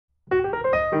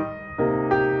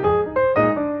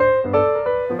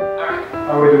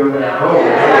How are we doing that? Oh,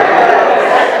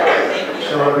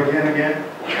 shall I begin again?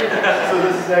 So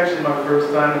this is actually my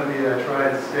first time at the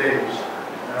Triad Stage,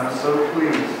 and I'm so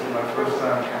pleased that my first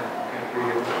time can be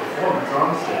able to performance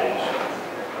on stage.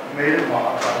 Made it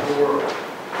mocked by the world.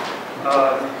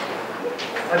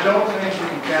 I don't think you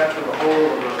can capture the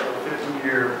whole of a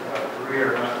 50-year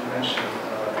career, not to mention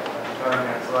an entire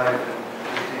man's life in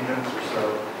 15 minutes or so.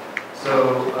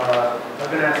 So I've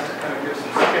been asked to kind of give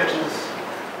some sketches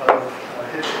of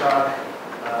Hitchcock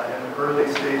in the early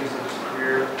stages of his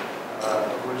career,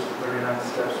 of which the 39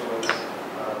 Steps was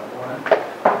one.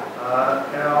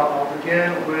 And I'll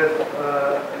begin with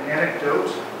an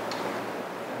anecdote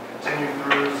and continue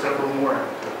through several more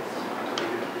anecdotes until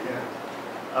we get to the end.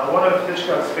 One of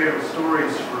Hitchcock's favorite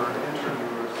stories for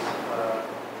interviewers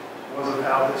was of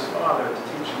how his father, to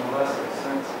teach him a lesson,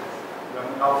 sent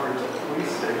young Alfred to the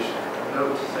police station with a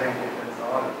note saying he'd been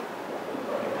naughty.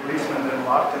 The policeman then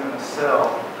locked him in a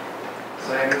cell,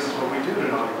 saying, "This is what we do to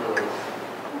naughty boys."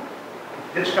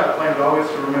 Hitchcock claimed always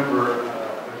to remember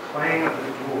the clang of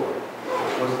the door,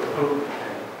 which was the potent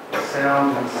thing, the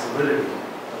sound and solidity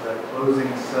of that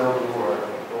closing cell door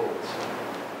and the bolts.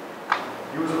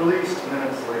 He was released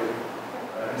minutes later,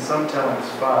 and some tellings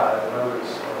 5, and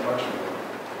others are much more.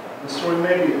 The story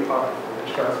may be apocryphal.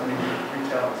 Hitchcock's many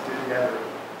retellings did gather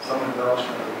some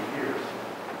embellishment over the years.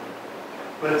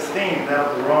 But its theme, that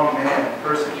of the wrong man,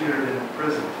 persecuted and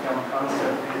imprisoned, found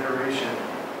constant reiteration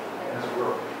in his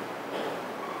work.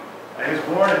 He was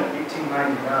born in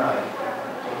 1899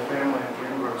 to a family of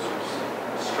greengrocers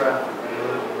in Stratford. They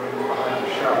lived in rooms behind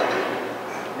the shop.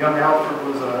 Young Alfred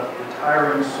was a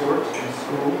retiring sort in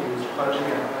school. He was pudgy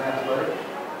and unathletic,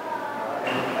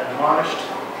 and admonished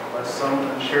by some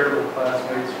uncharitable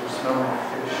classmates for smelling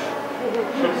fish,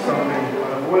 something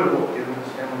unavoidable given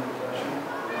his family profession.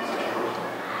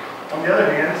 On the other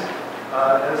hand,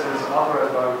 as his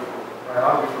authorized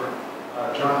biographer,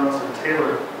 John Russell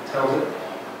Taylor tells it,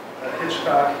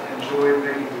 Hitchcock enjoyed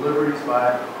making deliveries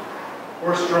by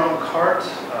horse-drawn cart,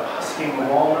 husking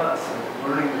walnuts, and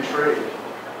learning the trade.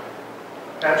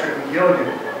 Patrick McGilligan,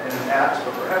 in an apt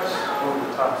but perhaps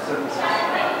over-the-top sentence,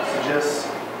 suggests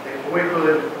a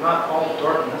boyhood not all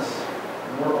darkness,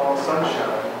 nor all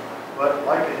sunshine, but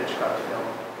like a Hitchcock film,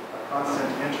 a constant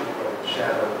interplay of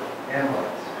shadow and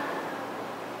light.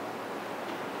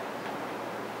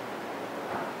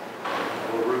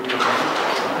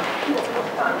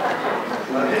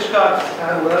 Hitchcock's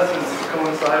adolescence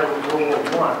coincided with World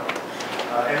War I,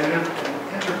 and in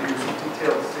interviews he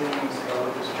detailed scenes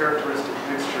with his characteristic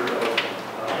mixture of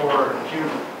horror and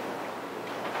humor.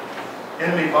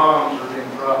 Enemy bombs were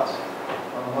being dropped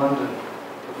on London.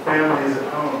 The family is at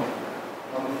home.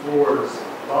 On the floors,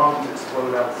 bombs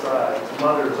explode outside. His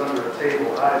mother is under a table,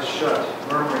 eyes shut,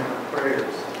 murmuring her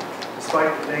prayers.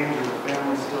 Despite the danger, the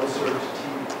family still serves tea.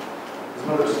 His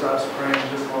mother stops praying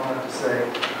just long enough to say,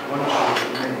 "One should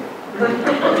for me."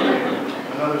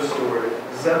 Another story,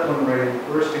 Zeppelin raid,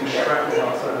 bursting shrapnel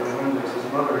outside the windows. His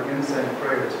mother again saying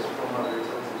prayers. His poor mother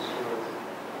tells these stories.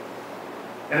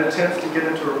 And attempts to get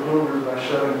into her bloomers by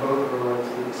shoving both of her legs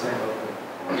through the same opening.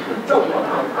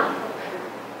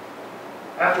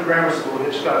 After grammar school,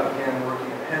 Hitchcock began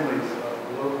working at Henley's, a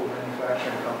local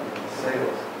manufacturing company, in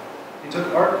sales. He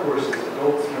took art courses at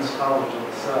Goldsmiths College on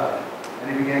the side, and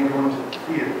he began going to the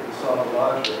theater. He saw The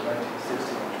Lodger in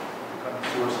 1960, which would become the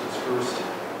source of his first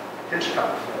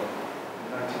Hitchcock film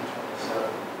in 1927.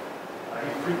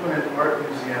 He frequented art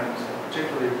museums and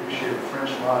particularly appreciated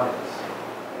French models.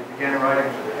 He began writing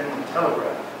for the Henley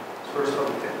Telegraph. His first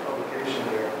publication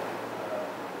there,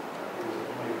 he was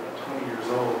only 20 years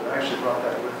old. I actually brought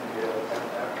that with me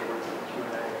afterwards at the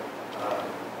Q&A,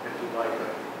 if you'd like.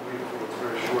 I believe it's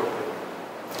very short, but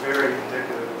very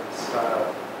indicative of his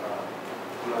style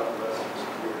throughout the rest of his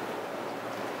career.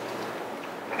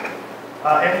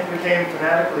 And he became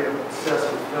fanatically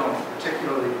obsessed with film,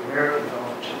 particularly American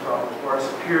films, which he thought were far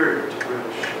superior to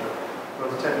British,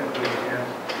 both technically and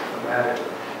thematically.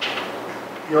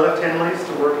 He left Henley's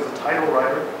to work as a title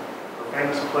writer for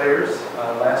famous players,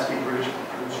 Lasky British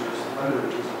Producers Limited,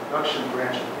 which was a production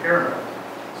branch of Paramount.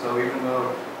 So even though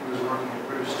he was working at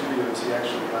British studios, he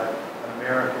actually got an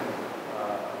American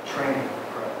training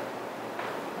credit.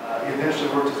 He eventually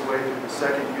worked his way through the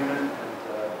second unit and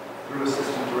through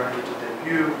assistant director to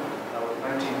debut with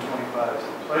 1925's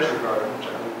The Pleasure Garden,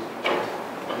 which I believe is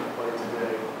in the play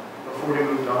today, before he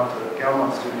moved on to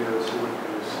Gaumont Studios, who would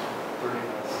produce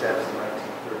 39 Steps in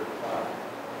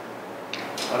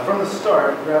 1935. From the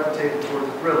start, he gravitated toward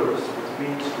thrillers with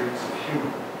mean streaks of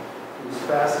humor. He was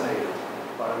fascinated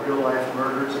by real-life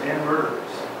murders and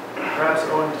murderers, perhaps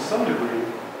owing to some degree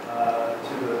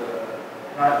to the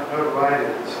notoriety right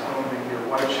is home near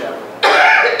Whitechapel,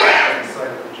 the site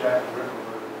of the Jack the Ripper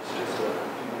murder. It's just a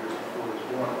few years before he was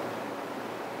born.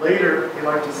 Later, he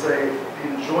liked to say, the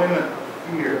enjoyment of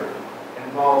fear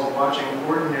involves watching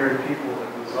ordinary people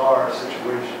in bizarre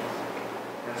situations.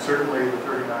 And certainly the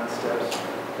 39 Steps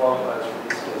qualifies for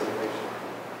this designation.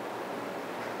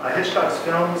 Hitchcock's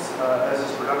films, as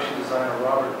his production designer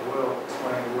Robert Boyle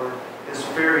explained, were his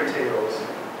fairy tales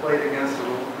played against a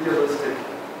realistic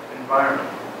environment.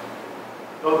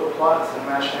 Though the plots and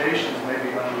machinations may be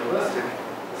unrealistic,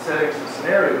 the settings and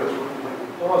scenarios were completely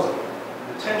plausible.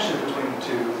 And the tension between the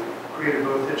two created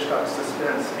both Hitchcock's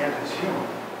suspense and his humor.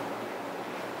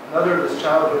 Another of his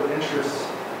childhood interests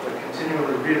that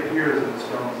continually reappears in his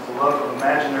films is the love of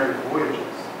imaginary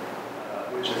voyages,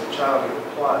 which as a child he would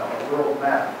plot on a world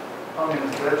map hung in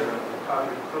his bedroom with a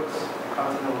copy of Cook's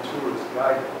Continental Tours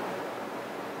guide.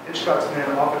 Hitchcock's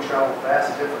men often travel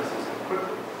vast differences and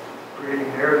quickly, creating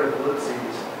narrative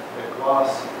ellipses that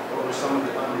gloss over some of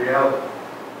the unreality.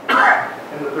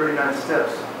 In the 39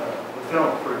 Steps, the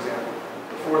film, for example,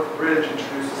 the fourth bridge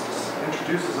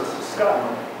introduces us to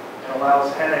Scotland and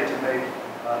allows Hannay to make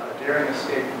a daring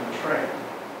escape from the train.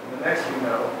 And the next we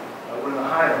know, we're in the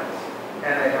Highlands.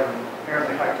 Hannay having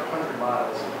apparently hiked 100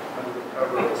 miles under the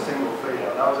cover of a single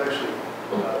fade-out. I was actually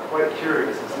quite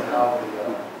curious as to how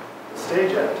the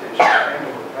stage adaptation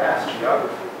handled the vast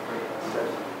geography of the 39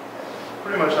 Steps.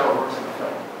 Pretty much how it works in the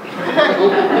film.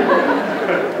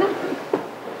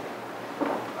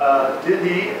 Did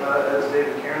he, as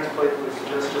David Cairns playfully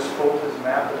suggests, just fold his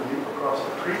map and leap across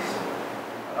the crease?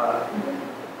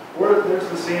 Or there's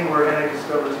the scene where Hannay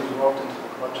discovers he's walked into the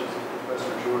clutches of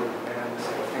Professor Jordan, the man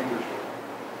missing a finger joint.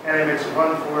 Hannay makes a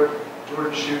run for it,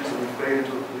 Jordan shoots, and we fade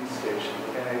into a police station,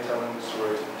 with Hannay telling the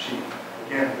story to the chief.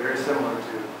 Again, very similar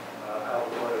to how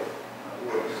the play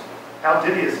works. How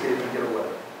did he escape and get away?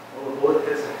 Well, the bullet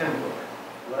hits a hymn book,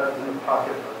 left in the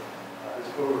pocket of his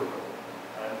overcoat.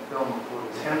 And the film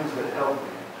was Hymns That Help Me.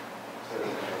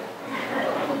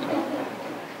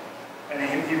 And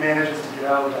he manages to get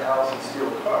out of the house and steal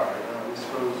a car. We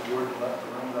suppose Jordan left the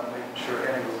room without making sure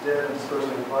Hannay was dead and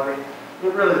disposing of the body. But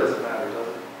it really doesn't matter, does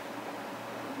it?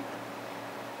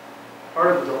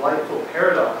 Part of the delightful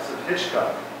paradox of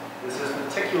Hitchcock is his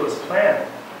meticulous planning.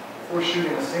 Before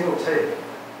shooting a single take,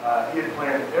 he had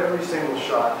planned every single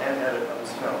shot and edit of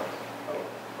his film.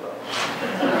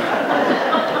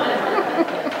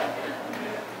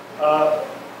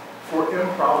 For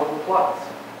improbable plots.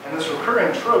 And this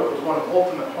recurring trope was one of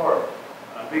ultimate horror,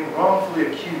 being wrongfully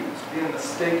accused, being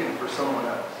mistaken for someone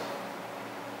else.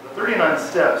 The 39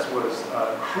 Steps was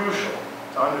crucial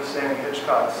to understanding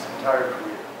Hitchcock's entire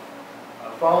career.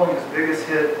 Following his biggest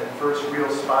hit and first real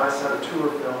spy saboteur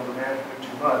film, The Man Who Knew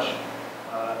Too Much,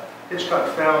 Hitchcock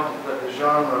found that the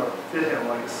genre fit him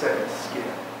like a second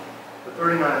skin. The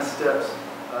 39 Steps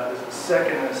is the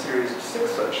second in a series of 6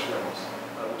 such films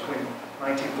between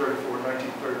 1934 and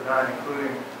 1939,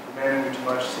 including The Man Who Knew Too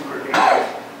Much, Secret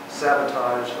Agent,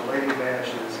 Sabotage, The Lady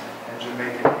Vanishes, and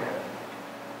Jamaican Inn.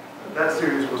 That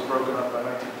series was broken up by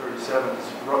 1937 as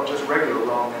just regular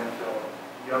raw man film,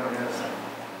 Young and Innocent.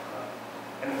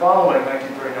 And following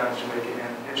 1939's Jamaican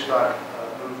Inn, Hitchcock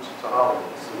moved to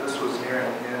Hollywood. So this was nearing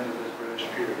the end of his British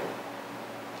period.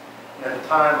 And at the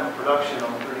time of production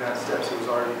on the 39 Steps, he was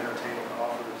already entertaining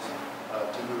offers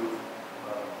to move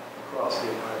across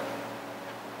the Atlantic.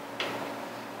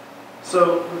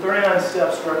 So the 39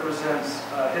 Steps represents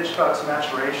Hitchcock's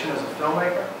maturation as a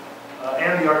filmmaker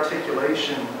and the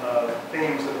articulation of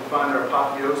themes that would find their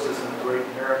apotheosis in the great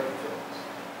American films.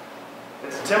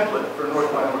 It's a template for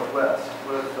North by Northwest,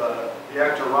 with the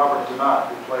actor Robert Donat,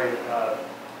 who played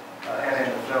Hannay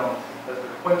in the film, as the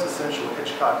quintessential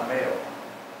Hitchcock male.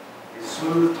 He's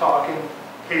smooth talking,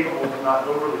 capable but not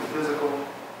overly physical,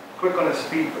 quick on his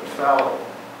feet but fallible.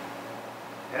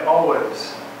 And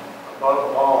always,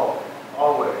 above all,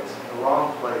 always in the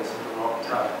wrong place at the wrong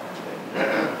time.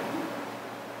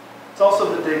 It's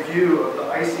also the debut of the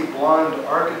icy blonde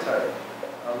archetype,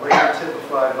 later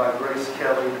typified by Grace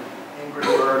Kelly, Ingrid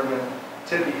Bergman,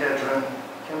 Tippi Hedren,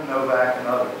 Kim Novak, and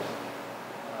others.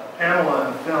 Pamela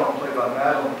in the film, played by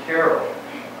Madeleine Carroll,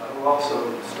 who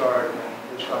also starred in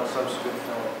Hitchcock's subsequent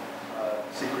film,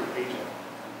 Secret Agent,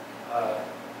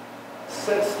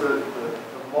 sets the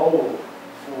mold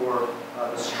for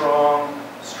the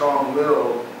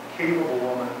strong-willed, capable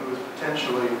woman who is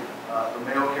potentially the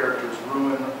male character's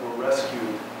ruin or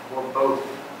rescue, or both.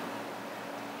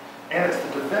 And it's the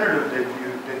definitive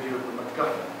debut of the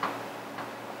MacGuffin.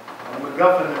 And the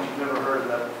MacGuffin, if you've never heard of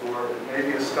that before, it may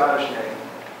be a Scottish name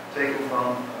taken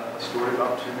from a story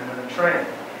about 2 men in a train.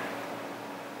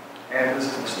 And this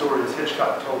is the story as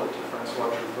Hitchcock told it to Francois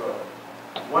Truffaut.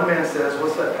 One man says,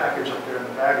 "What's that package up there in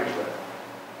the baggage rack?"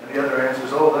 And the other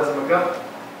answers, "Oh, that's a MacGuffin."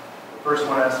 The first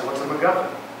one asks, "What's a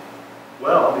MacGuffin?"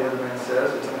 "Well," the other man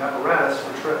says, "it's an apparatus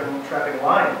for trapping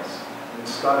lions in the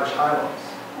Scottish Highlands."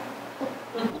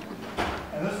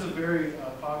 And this is a very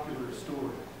popular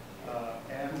story.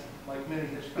 And like many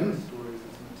Hitchcock stories,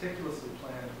 it's meticulously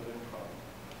planned with improv.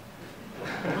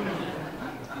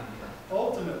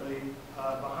 Ultimately,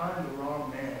 behind The Wrong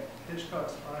Man,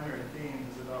 Hitchcock's primary theme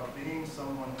is about being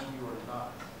someone whom you are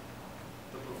not.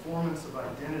 The performance of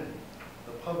identity,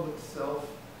 the public self,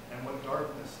 and what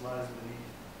darkness lies beneath.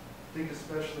 Think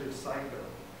especially of Psycho,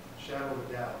 Shadow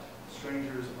of Doubt,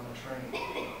 Strangers on a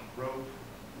Train, Rope,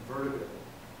 Vertigo.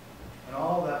 And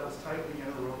all that was tightly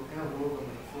interwoven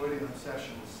with a Freudian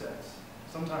obsession with sex,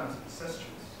 sometimes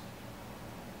incestuous.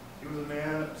 He was a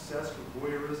man obsessed with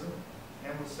voyeurism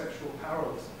and with sexual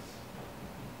powerlessness.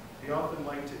 He often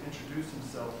liked to introduce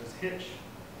himself as Hitch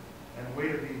and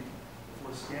wait a beat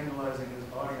before scandalizing his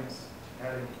audience,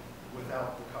 adding,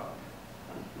 "without the cock."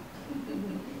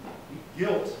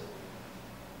 Guilt.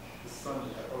 The son,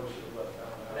 I probably should have left that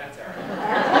one out. That's all right.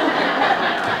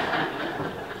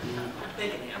 They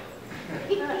can handle it.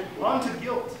 On to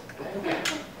guilt.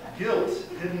 Guilt,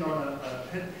 hidden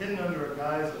under a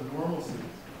guise of normalcy,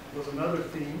 was another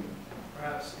theme,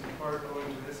 perhaps in part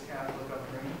owing to his Catholic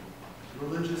upbringing.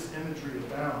 Religious imagery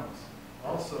abounds,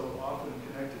 also often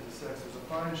connected to sex. There's a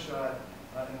fine shot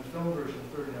in the film version of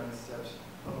 39 Steps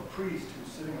of a priest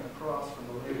who's sitting across from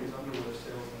the lady's underwear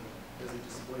salesman as he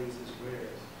displays his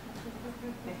wares.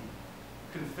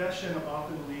 Confession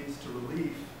often leads to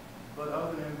relief, but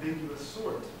of an ambiguous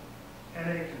sort.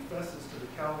 Hannah confesses to the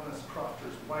Calvinist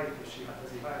crofter's wife as he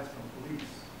hides from police.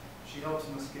 She helps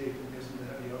him escape and gives him the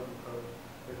heavy overcoat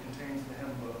that contains the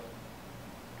hymn book.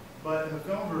 But in the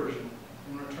film version,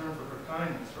 in return for her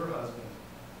kindness, her husband,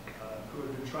 who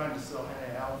had been trying to sell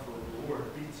Hannah out for a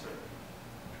reward, beats her.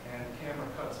 And the camera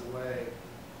cuts away,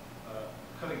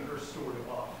 cutting her story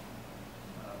off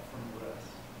from the rest.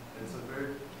 It's a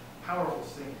very powerful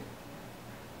scene.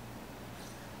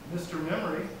 Mr.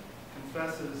 Memory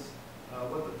confesses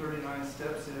what the 39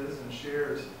 Steps is and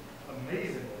shares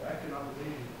amazingly, I cannot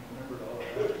believe he remembered all of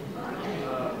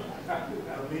that,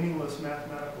 a meaningless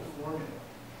mathematical formula,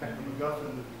 the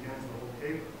MacGuffin that begins the whole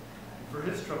caper. And for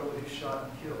his trouble, he's shot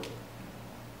and killed.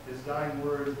 His dying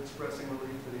words expressing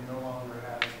relief that he no longer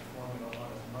has the formula on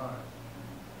his mind.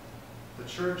 The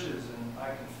churches in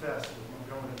I Confess with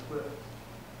Montgomery Clift,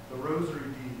 the rosary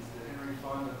beads that Henry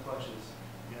Fonda clutches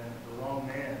in The Wrong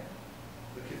Man,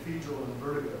 the cathedral in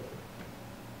Vertigo.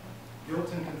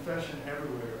 Guilt and confession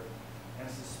everywhere, and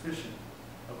suspicion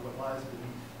of what lies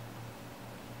beneath.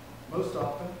 Most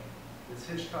often, it's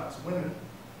Hitchcock's women,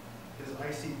 his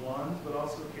icy blondes, but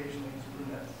also occasionally his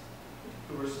brunettes,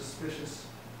 who are suspicious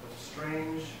of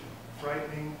strange,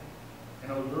 frightening,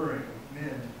 and alluring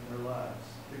men in their lives.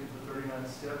 Think of the 39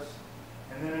 Steps,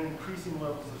 and then increasing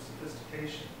levels of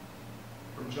sophistication,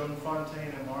 from Joan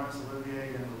Fontaine and Laurence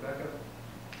Olivier and Rebecca,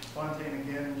 Fontaine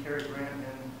again and Cary Grant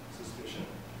in Suspicion,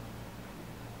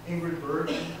 Ingrid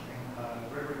Bergman and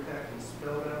Gregory Peck in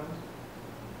Spellbound.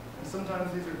 And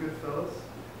sometimes these are good fellows,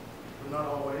 but not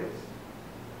always.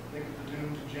 Think of the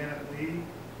doomed Janet Leigh and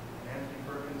Anthony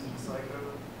Perkins in Psycho,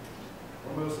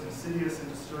 or most insidious and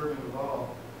disturbing of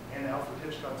all, and Alfred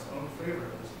Hitchcock's own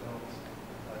favorite of his films,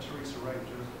 Teresa Wright,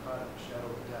 Joseph Haydn, Shadow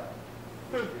of Doubt,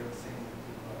 which we haven't seen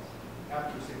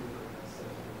after seeing the 39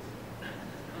 Steps.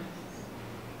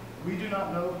 We do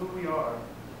not know who we are,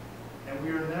 and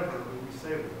we are never who we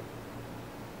say we are.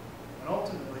 And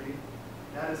ultimately,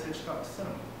 that is Hitchcock's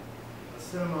cinema, a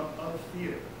cinema of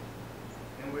theater,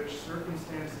 in which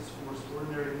circumstances force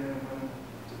ordinary men and women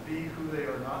to be who they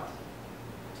are not,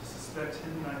 to suspect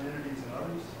hidden identities in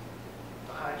others,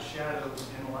 to hide shadows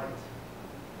in light.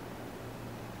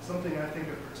 Something I think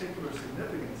of particular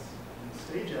significance in the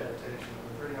stage adaptation of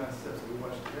the 39 Steps that we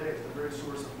watched today is the very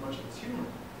source of much of its humor.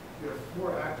 We have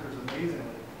 4 actors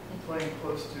amazingly playing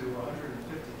close to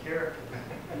 150 characters.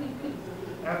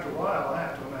 After a while, I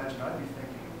have to imagine I'd be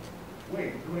thinking,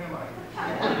 wait, who am I?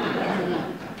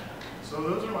 So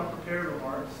those are my prepared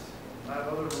remarks. I have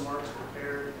other remarks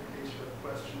prepared in case you have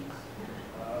questions,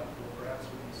 or perhaps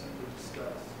we can simply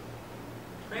discuss.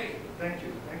 Great. Thank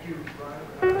you. Thank you, Brian,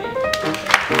 for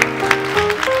having me.